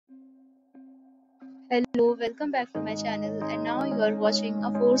Hello, welcome back to my channel, and now you are watching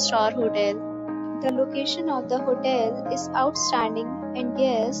a 4-star hotel. The location of the hotel is outstanding and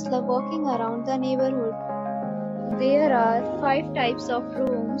guests love walking around the neighborhood. There are 5 types of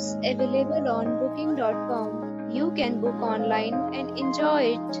rooms available on booking.com. You can book online and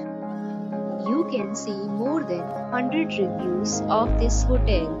enjoy it. You can see more than 100 reviews of this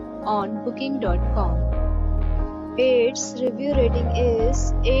hotel on booking.com. Its review rating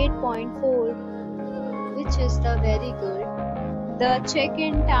is 8.4, which is the very good. The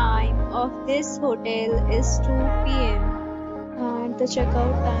check-in time of this hotel is 2 p.m. and the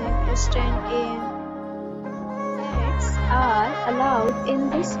checkout time is 10 a.m. Pets are allowed in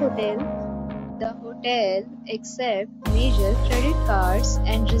this hotel. The hotel accepts major credit cards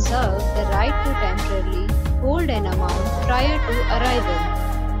and reserves the right to temporarily hold an amount prior to arrival.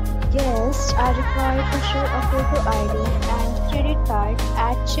 Guests are required to show a photo ID and credit card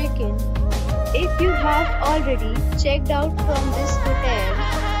at check-in. If you have already checked out from this hotel,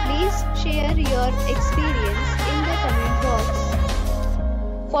 please share your experience in the comment box.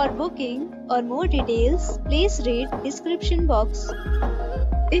 For booking or more details, please read description box.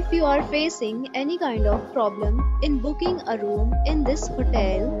 If you are facing any kind of problem in booking a room in this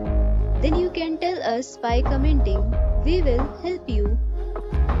hotel, then you can tell us by commenting. We will help you.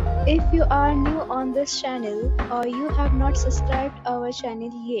 If you are new on this channel or you have not subscribed our channel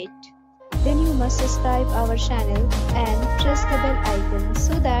yet, then you must subscribe our channel and press the bell icon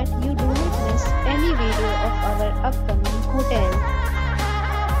so that you do not miss any video of our upcoming hotel.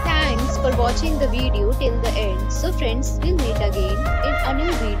 Thanks for watching the video till the end. So friends, we'll meet again in a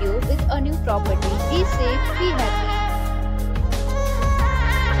new video with a new property. Be safe, be happy.